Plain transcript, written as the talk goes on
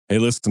Hey,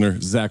 listener,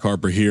 Zach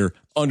Harper here.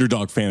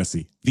 Underdog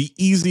Fantasy, the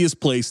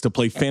easiest place to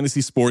play fantasy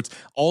sports.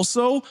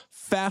 Also,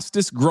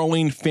 fastest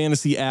growing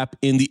fantasy app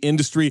in the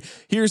industry.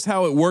 Here's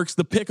how it works.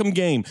 The Pick'em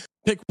game.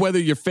 Pick whether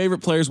your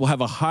favorite players will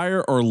have a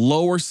higher or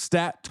lower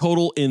stat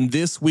total in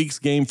this week's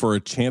game for a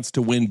chance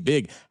to win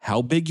big.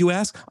 How big, you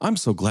ask? I'm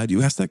so glad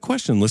you asked that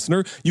question,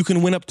 listener. You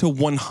can win up to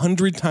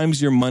 100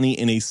 times your money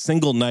in a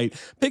single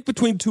night. Pick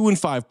between 2 and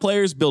 5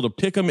 players, build a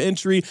Pick'em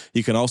entry.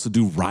 You can also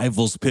do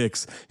rivals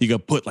picks. You can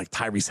put like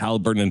Tyrese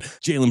Halliburton and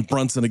Jalen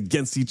Brunson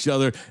against each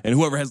other, and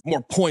whoever has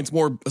more points,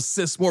 more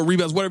assists, more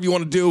rebounds, whatever you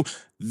want to do,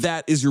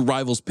 that is your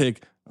rivals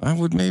pick. I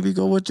would maybe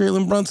go with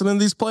Jalen Brunson in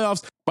these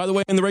playoffs. By the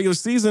way, in the regular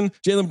season,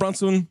 Jalen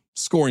Brunson,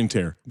 scoring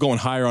tear, going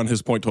higher on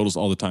his point totals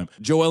all the time.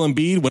 Joel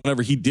Embiid,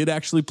 whenever he did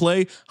actually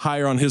play,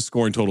 higher on his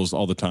scoring totals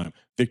all the time.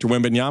 Victor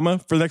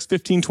Wembanyama, for the next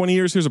 15, 20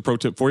 years, here's a pro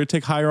tip for you.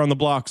 Take higher on the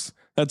blocks.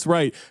 That's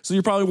right. So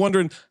you're probably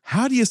wondering,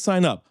 how do you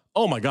sign up?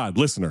 Oh my God,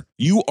 listener,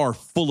 you are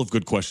full of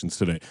good questions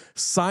today.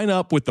 Sign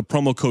up with the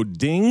promo code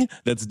DING,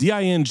 that's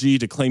D-I-N-G,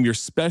 to claim your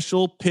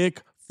special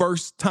pick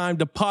first time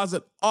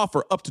deposit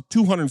offer up to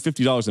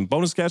 $250 in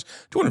bonus cash.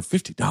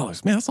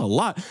 $250, man, that's a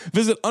lot.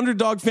 Visit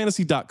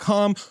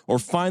underdogfantasy.com or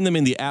find them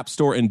in the App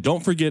Store. And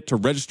don't forget to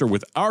register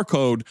with our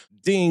code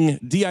DING,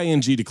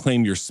 D-I-N-G, to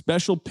claim your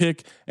special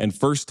pick and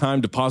first time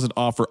deposit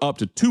offer up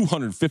to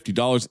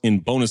 $250 in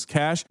bonus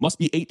cash. Must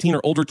be 18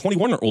 or older,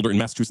 21 or older in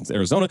Massachusetts,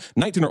 Arizona,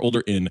 19 or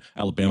older in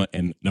Alabama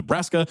and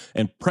Nebraska,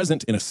 and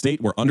present in a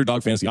state where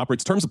Underdog Fantasy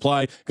operates. Terms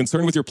apply.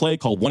 Concerned with your play,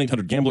 call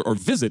 1-800-GAMBLER or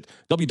visit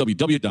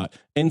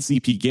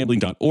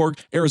www.ncpgambling.org.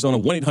 Arizona,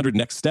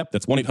 1-800-NEXT-STEP.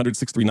 That's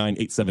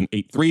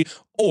 1-800-639-8783.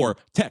 Or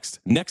text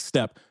NEXT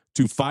STEP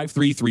to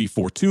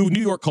 53342.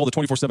 New York, call the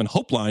 24/7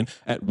 Hope line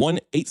at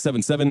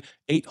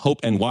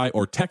 1-877-8-HOPE-NY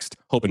or text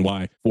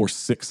HOPE-NY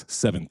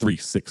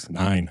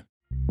 467-369.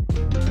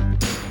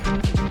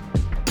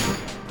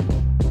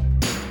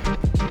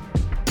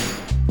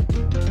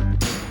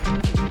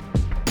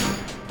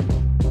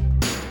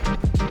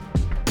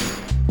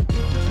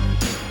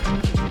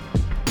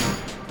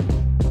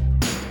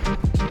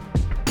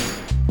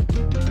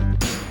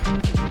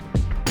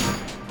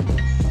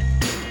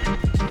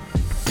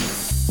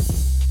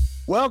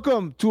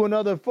 Welcome to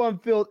another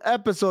fun-filled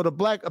episode of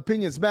Black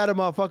Opinions Matter,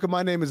 motherfucker.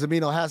 My name is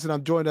Amin Al-Hassan.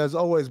 I'm joined, as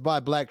always,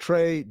 by Black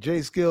Trey,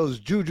 J Skills,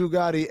 Juju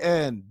Gotti,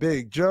 and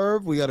Big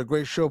Jerv. We got a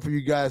great show for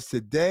you guys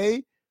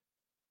today.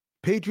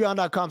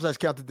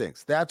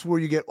 Patreon.com/CountTheDinks. That's where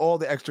you get all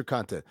the extra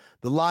content.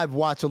 The live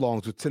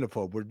watch-alongs with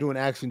Tinaphobe. We're doing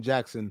Action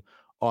Jackson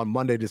on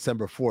Monday,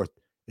 December 4th,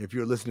 if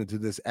you're listening to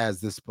this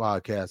as this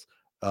podcast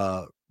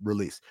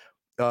release.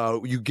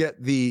 You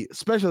get the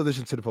special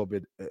edition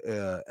Cinephobe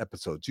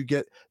episodes. You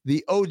get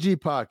the OG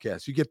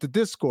podcast. You get the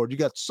Discord. You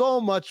got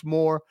so much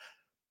more.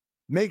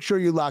 Make sure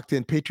you locked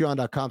in.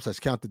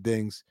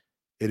 Patreon.com/CountTheDings.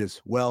 It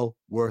is well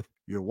worth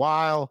your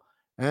while.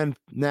 And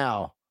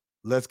now,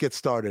 let's get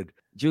started.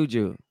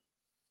 Juju,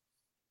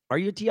 are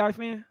you a T.I.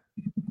 fan?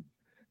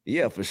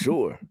 Yeah, for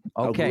sure.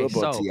 Okay,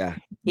 so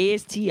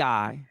is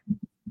T.I.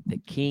 the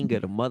king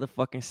of the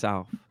motherfucking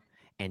South?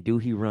 And do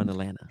he run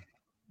Atlanta?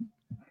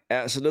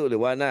 Absolutely.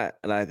 Why not?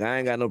 Like, I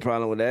ain't got no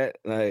problem with that.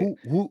 Like,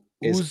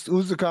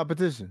 who's the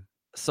competition?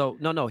 So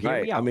no,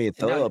 hear me out. I mean,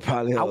 Thug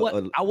probably. I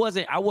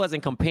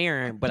wasn't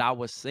comparing, but I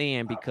was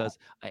saying because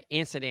an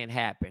incident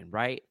happened,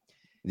 right?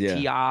 Yeah.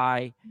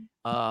 T.I.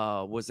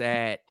 was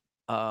at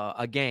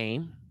a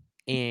game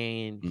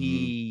and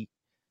he,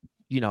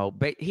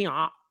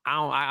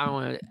 I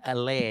don't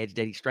allege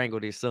that he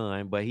strangled his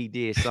son, but he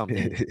did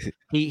something.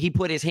 he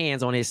put his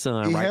hands on his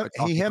son, right?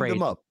 He hemmed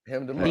him up. He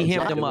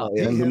hemmed him up.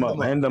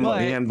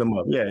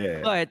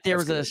 Yeah. But there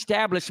was an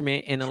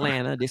establishment in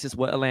Atlanta. This is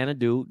what Atlanta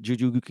do.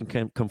 Juju, you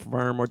can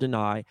confirm or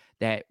deny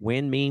that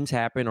when memes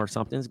happen or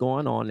something's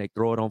going on, they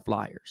throw it on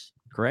flyers.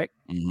 Correct?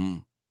 Mm-hmm.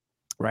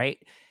 Right?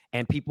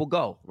 And people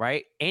go,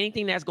 right?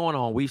 Anything that's going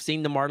on. We've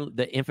seen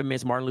the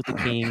infamous Martin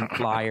Luther King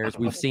flyers.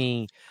 We've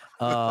seen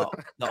the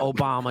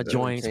Obama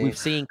joints. We've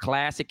seen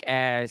classic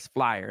ass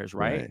flyers,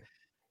 right?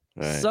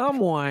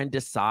 Someone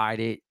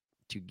decided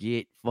to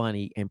get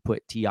funny and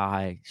put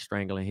T.I.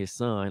 strangling his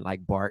son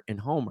like Bart and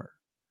Homer.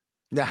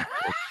 So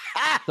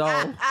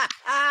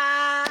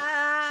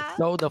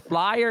the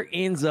flyer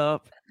ends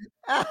up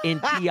in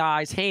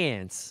T.I.'s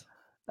hands.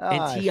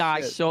 And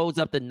T.I. shows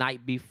up the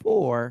night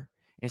before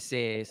and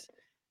says,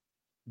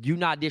 "You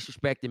not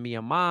disrespecting me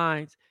and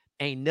mine.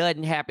 Ain't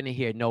nothing happening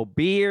here. No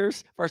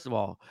beers." First of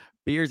all,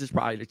 beers is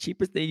probably the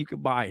cheapest thing you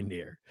can buy in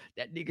there.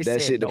 That nigga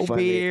said no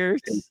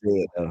beers.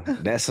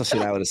 That's some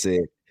shit I would have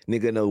said.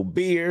 Nigga, no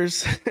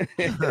beers.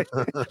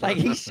 Like,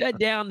 he shut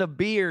down the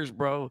beers,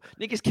 bro.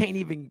 Niggas can't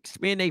even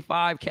spend their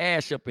 $5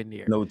 cash up in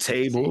there. No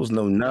tables,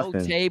 no nothing.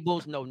 No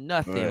tables, no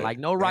nothing. Right. Like,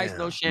 no rice,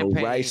 no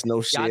champagne. No rice, no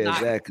shit,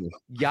 exactly.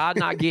 Y'all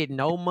not getting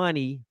no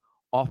money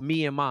off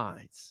me and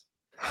mines.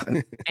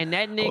 And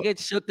that nigga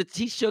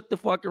shook the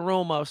fucking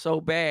room up so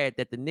bad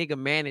that the nigga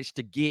managed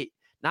to get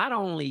not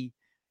only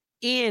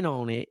in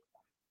on it,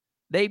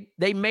 they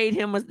made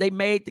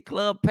the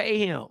club pay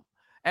him.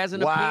 as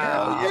an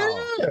Wow. appearance.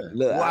 Yeah.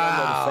 Look, I don't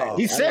know the facts.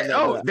 He I said,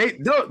 don't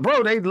know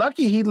bro, they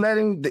lucky he let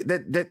him.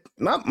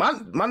 My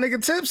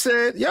nigga Tip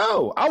said,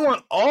 yo, I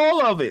want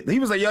all of it. He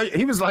was like,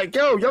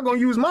 yo, y'all gonna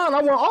use mine.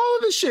 I want all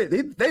of this shit.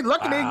 They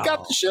lucky they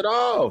got the shit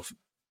off.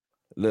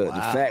 Look,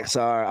 the facts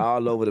are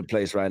all over the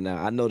place right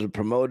now. I know the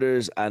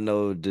promoters, I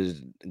know the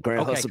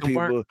Grand Hustle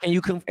people. Can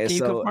you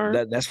confirm?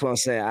 That's what I'm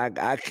saying.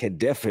 I can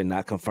definitely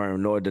not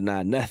confirm nor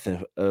deny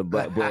nothing.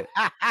 But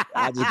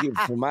I just give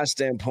from my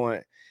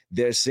standpoint,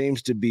 there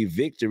seems to be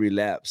victory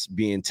laps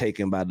being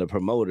taken by the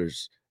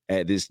promoters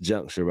at this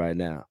juncture right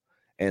now.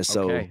 And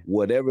so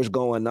whatever's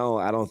going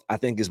on, I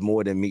think it's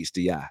more than meets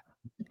the eye,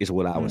 is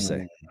what I would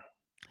say.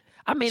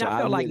 I mean, So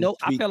I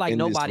feel like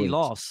nobody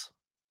lost.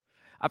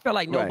 I feel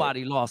like Right.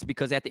 nobody lost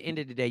because at the end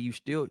of the day, you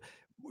still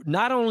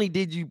not only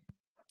did you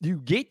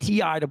get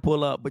T.I. to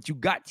pull up, but you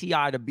got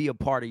T.I. to be a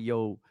part of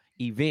your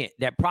event.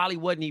 That probably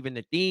wasn't even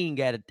the thing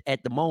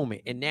at the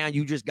moment, and now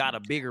you just got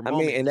a bigger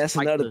moment. I mean, and that's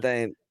another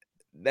thing.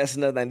 That's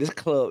another thing. This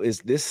club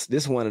is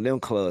this one of them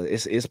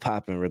clubs. It's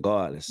popping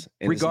regardless.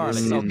 And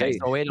Regardless, it's, okay.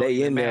 So it don't they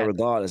even in there matter.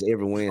 regardless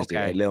every Wednesday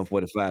at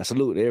 11:45.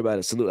 Salute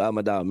everybody. Salute out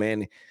my dog,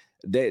 man.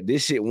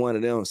 This shit one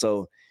of them.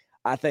 So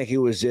I think it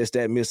was just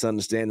that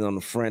misunderstanding on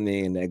the front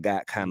end that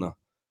got kind of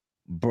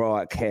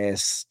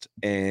broadcast,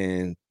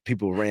 and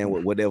people ran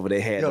with whatever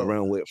they had to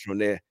run with from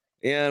there.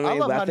 You know what I mean?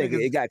 But I think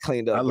it got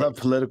cleaned up. I love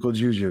political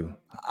juju.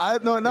 I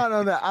love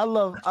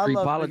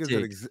politics.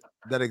 niggas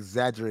that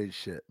exaggerate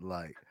shit.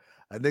 Like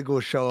a nigga will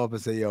show up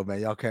and say, "Yo,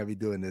 man, y'all can't be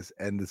doing this,"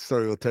 and the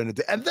story will turn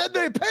into, and then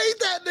they paid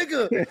that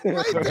nigga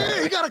right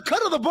there. He got a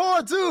cut of the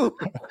board too.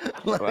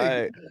 Like,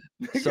 right.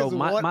 So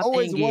my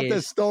always thing want is,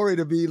 that story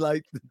to be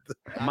like.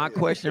 My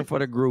question for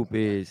the group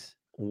is,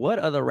 what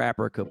other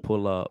rapper could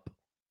pull up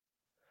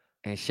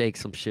and shake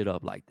some shit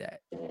up like that?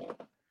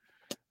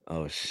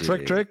 Oh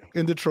shit. Trick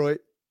in Detroit.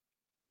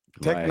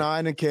 Tech Right.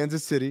 9 in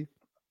Kansas City.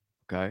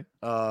 Okay.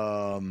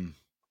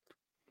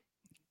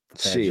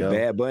 Shit,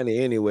 Bad Bunny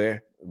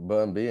anywhere.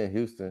 Bun B in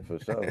Houston for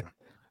sure.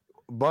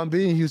 Bun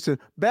B in Houston.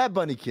 Bad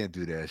Bunny can't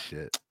do that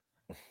shit.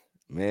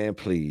 Man,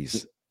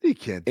 please. He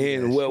can't do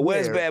And that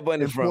where's shit. Bad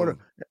Bunny from?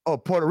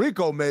 Puerto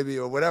Rico, maybe,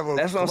 or whatever.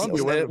 That's what I'm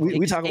saying.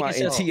 We talking about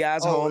in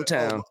T.I.'s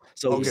hometown.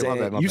 So okay, my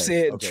bad, you bad.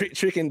 said Okay.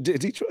 Trick in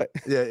Detroit.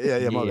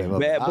 Yeah, my bad.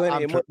 Bad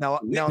Bunny.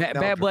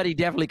 Bad Bunny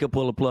definitely could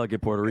pull a plug in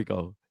Puerto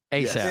Rico.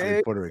 ASAP. Yes,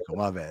 in Puerto Rico.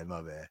 My bad.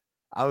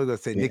 I was gonna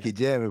say Nicky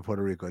Jam in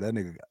Puerto Rico. That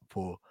nigga got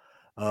pulled.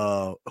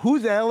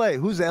 Who's LA?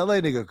 Who's the LA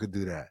nigga could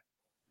do that?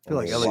 I feel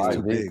like LA's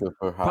too big.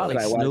 Probably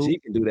like Snoop.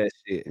 YG can do that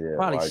shit. Yeah,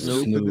 Probably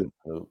Snoop.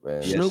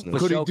 Snoop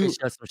for sure could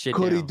shut some shit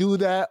Could down. he do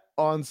that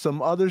on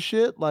some other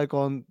shit, like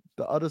on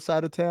the other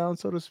side of town,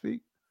 so to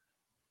speak?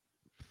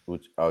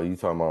 Which you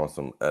talking about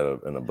some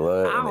in the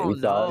blood? I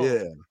don't know.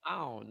 Yeah. I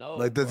don't know.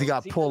 Like, does he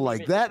got He pulled couldn't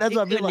like even- that? That's He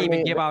what I mean. couldn't Like,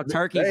 even give out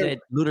turkeys at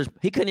looters.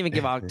 He couldn't even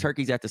give out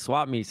turkeys at the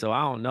swap meet. So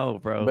I don't know,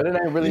 bro. But it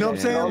ain't really. You know what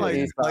I'm saying? on the Like-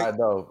 east side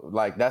though.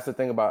 Like that's the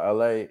thing about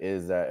LA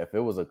is that if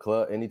it was a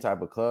club, any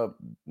type of club,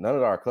 none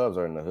of our clubs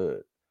are in the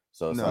hood.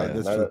 So it's no, like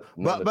that's none true. of-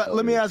 none of But the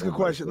let me clubs ask a are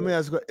question. in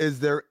the hood. Is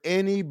there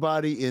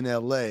anybody in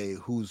LA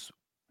who's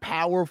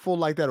powerful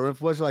like that or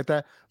influential like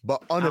that,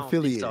 but I don't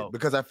think unaffiliated? so.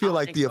 Because I I feel don't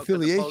like think the so, 'cause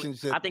affiliation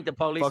shit. I think the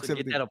police fucks will get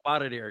everything. that up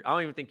out of there. I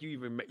don't even think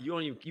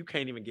you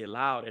can't even get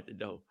loud at the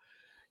door.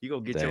 You go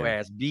get your Damn.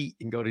 ass beat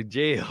and go to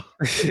jail.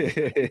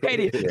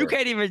 You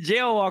can't even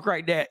jail walk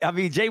right there. I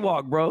mean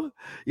jaywalk, bro.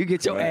 You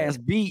get your ass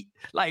beat.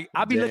 Like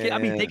I be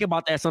Damn. thinking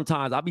about that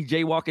sometimes. I be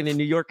jaywalking in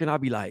New York and I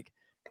be like,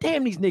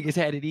 damn, these niggas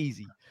had it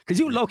easy. Cause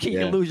you low key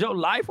can lose your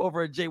life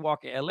over a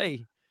jaywalk in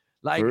LA.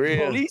 Like For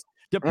real? police,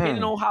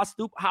 depending on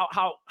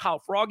how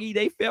froggy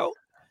they felt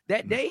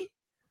that day.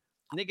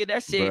 Nigga,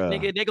 that shit, Bruh.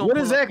 nigga, they gonna What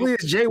pull up exactly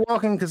is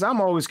jaywalking? Because I'm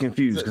always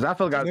confused. Because I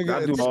feel like I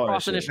Nigga, do it's all that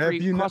crossing the shit. street,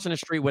 If you not- crossing the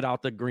street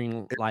without the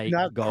green light.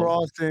 Not go.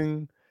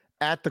 crossing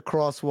at the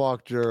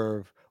crosswalk,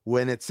 Jerv.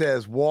 When it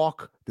says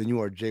walk, then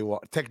you are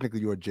jaywalk.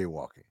 Technically, you are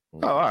jaywalking.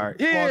 Oh, all right.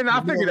 Yeah, and I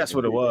figured that's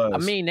what it was. I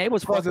mean, they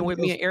was Crossing fucking with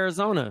me in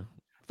Arizona.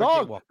 for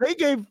Dog,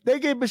 jaywalking. they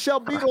gave Michelle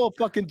Beadle a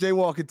fucking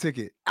jaywalking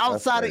ticket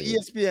outside of crazy.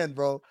 ESPN,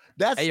 bro.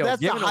 That's Hey, yo, the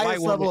giving a white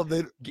highest level of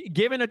woman- the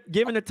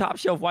giving a top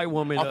shelf white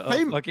woman a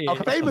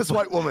famous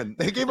white woman.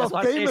 They gave a That's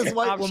what I'm famous saying,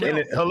 white top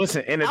woman. shelf.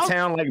 Listen, in a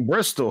town like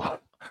Bristol,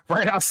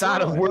 right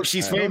outside of where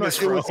she's famous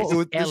from. This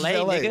is LA,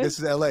 LA. nigga. This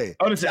is LA.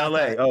 Oh, this is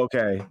LA. Oh,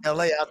 okay.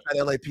 LA outside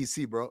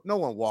LAPC, bro. No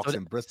one walks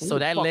in Bristol. So Who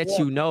the that fuck lets walks?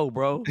 you know,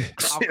 bro.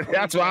 how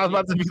That's crazy why I was that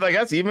about to be like,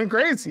 that's even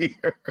crazier.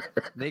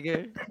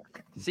 nigga.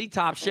 See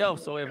top shelf.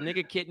 So if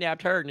nigga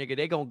kidnapped her, nigga,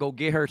 they gonna go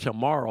get her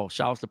tomorrow.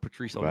 Shouts to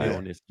Patrice O'Neal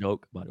on this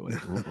joke, by the way.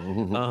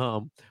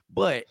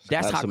 But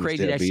that's Have how some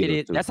crazy Step that shit Beatles,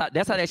 is. too.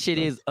 That's how that shit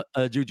is,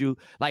 Juju.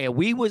 Like if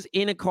we was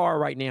in a car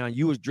right now and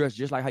you was dressed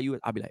just like how you was,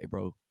 I'd be like, hey,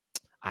 bro,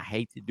 I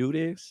hate to do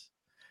this,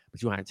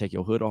 but you have to take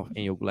your hood off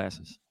and your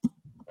glasses.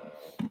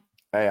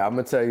 Hey, I'm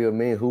gonna tell you a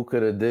meme who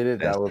could have did it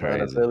That's that was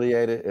crazy.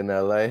 unaffiliated in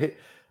LA.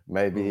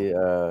 Maybe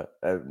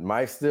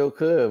Mike still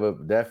could,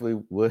 but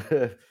definitely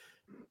would.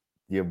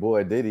 Your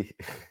boy Diddy.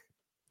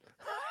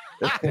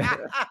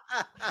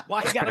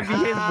 Why you gotta be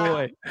his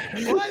boy?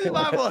 Why is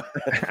my boy?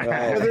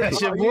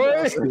 That's your boy.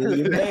 That's your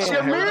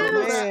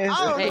man.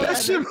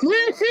 That's your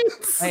man.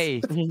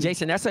 Hey,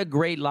 Jason, that's a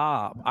great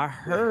lob. I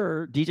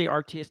heard DJ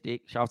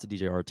Artistic, shout out to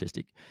DJ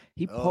Artistic.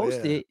 He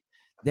posted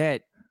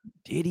that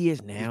Diddy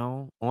is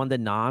now on the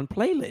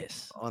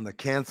non-playlist. On the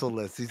cancel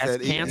list. He That's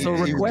said cancel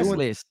he was request doing,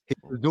 list. he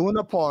was doing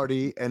a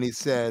party and he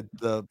said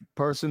the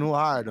person who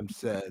hired him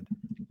said,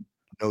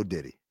 no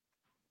Diddy.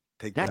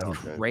 Take That's that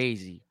out.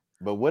 crazy.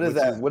 But what does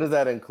that? What does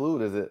that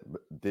include? Is it?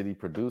 Did he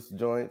produce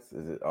joints?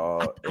 Is it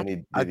all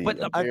any? I Did he think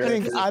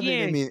appearances? I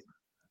mean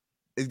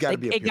it's got to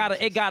be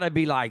It gotta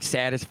be like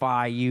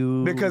satisfy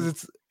you because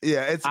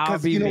it's I'll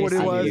because be you know what it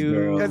missing was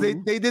you. because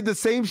they did the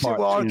same shit Part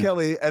with R. two.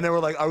 Kelly and they were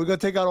like, are we gonna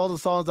take out all the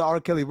songs that R.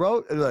 Kelly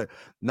wrote? And they're like,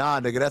 nah,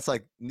 nigga, that's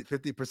like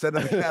 50%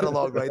 of the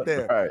catalog right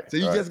there. Right, So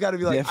you right. just got to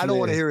be like, I don't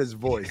want to Definitely. hear his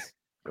voice.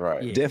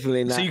 Right. Yeah.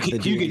 Definitely not. So you the can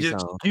Diddy just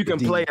song. you can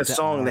The play Diddy a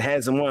song that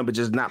hasn't won, but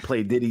just not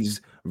play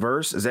Diddy's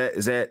verse. Is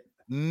that?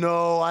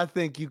 No, I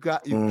think you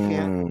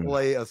can't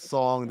play a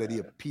song that he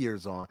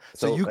appears on.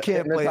 So you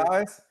can't play.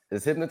 Hypnotize?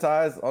 Is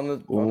Hypnotize on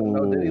the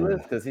No Diddy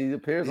list because he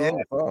appears on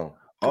the song?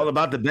 All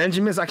about the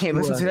Benjamins? I can't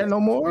listen to that no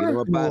Get him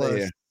more. up out of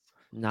here.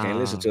 Nah. Can't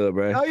listen to it,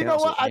 bro. No, you know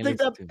what? I Can't think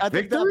that listen I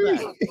think Victory?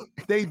 that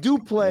back. They do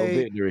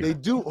play. Victory. They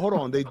do. Hold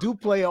on. They do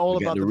play all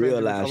We got about the the real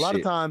Benjamins. life A lot of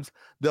shit. times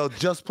they'll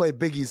just play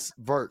Biggie's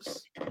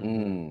verse.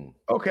 Mm.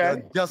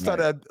 Okay. They'll just start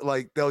at,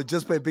 like they'll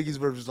just play Biggie's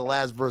verse, which is the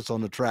last verse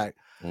on the track.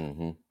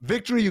 Mm-hmm.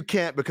 Victory you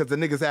can't because the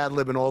nigga's ad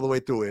libbing all the way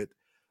through it.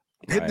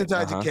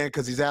 Hypnotize you can't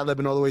because he's ad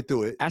libbing all the way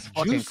through it. That's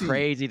fucking Juicy.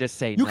 crazy to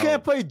say. You no.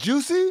 can't play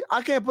Juicy.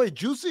 I can't play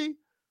Juicy.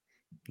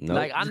 No.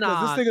 Like I'm Because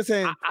not. this nigga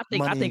saying I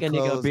think money, a nigga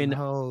clothes, been. and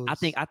hoes.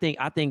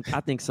 I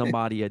think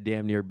somebody a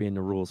damn near been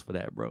the rules for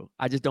that, bro.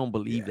 I just don't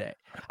believe that.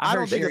 I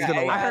don't heard think it's Sherry-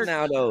 gonna I last. heard,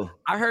 now though.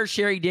 I heard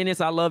Sherry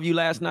Dennis, I love you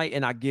last night,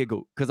 and I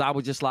giggled because I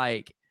was just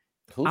like,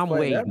 Who's I'm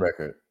playing that waiting.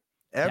 record?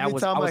 Every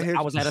time I hear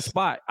I was at a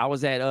spot. I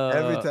was at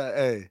every time,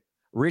 hey,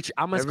 Rich.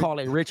 I must every- call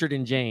it Richard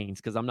and James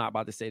because I'm not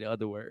about to say the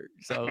other word.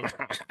 So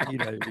you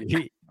know,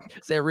 he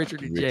said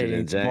Richard and Richard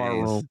and James James. bar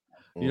room.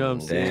 You know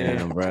what I'm saying?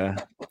 Damn, bro.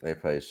 They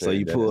play shit. So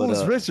you pulled who's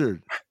up.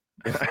 Richard?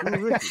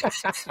 Who's Richard?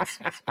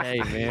 Hey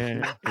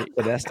man,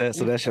 So that's that.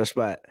 So that's your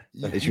spot.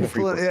 That you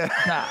free. pull it-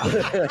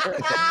 yeah.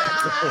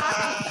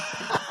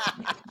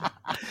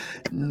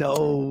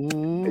 no,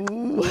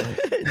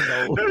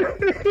 no.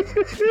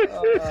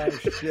 Oh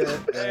shit.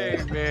 Hey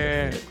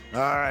man. All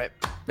right.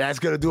 That's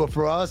gonna do it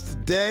for us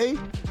today.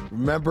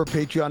 Remember,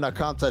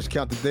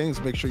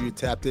 patreon.com/countthethings. Make sure you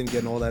tapped in,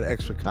 getting all that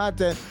extra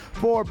content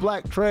for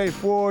Black Trey,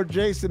 for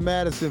Jason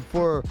Madison,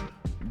 for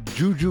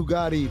Juju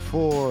Gotti,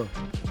 for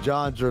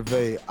John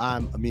Gervais.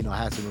 I'm Amino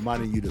Hassan,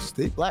 reminding you to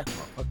stay black,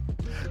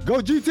 motherfucker. Go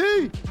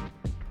GT!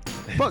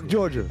 Fuck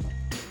Georgia.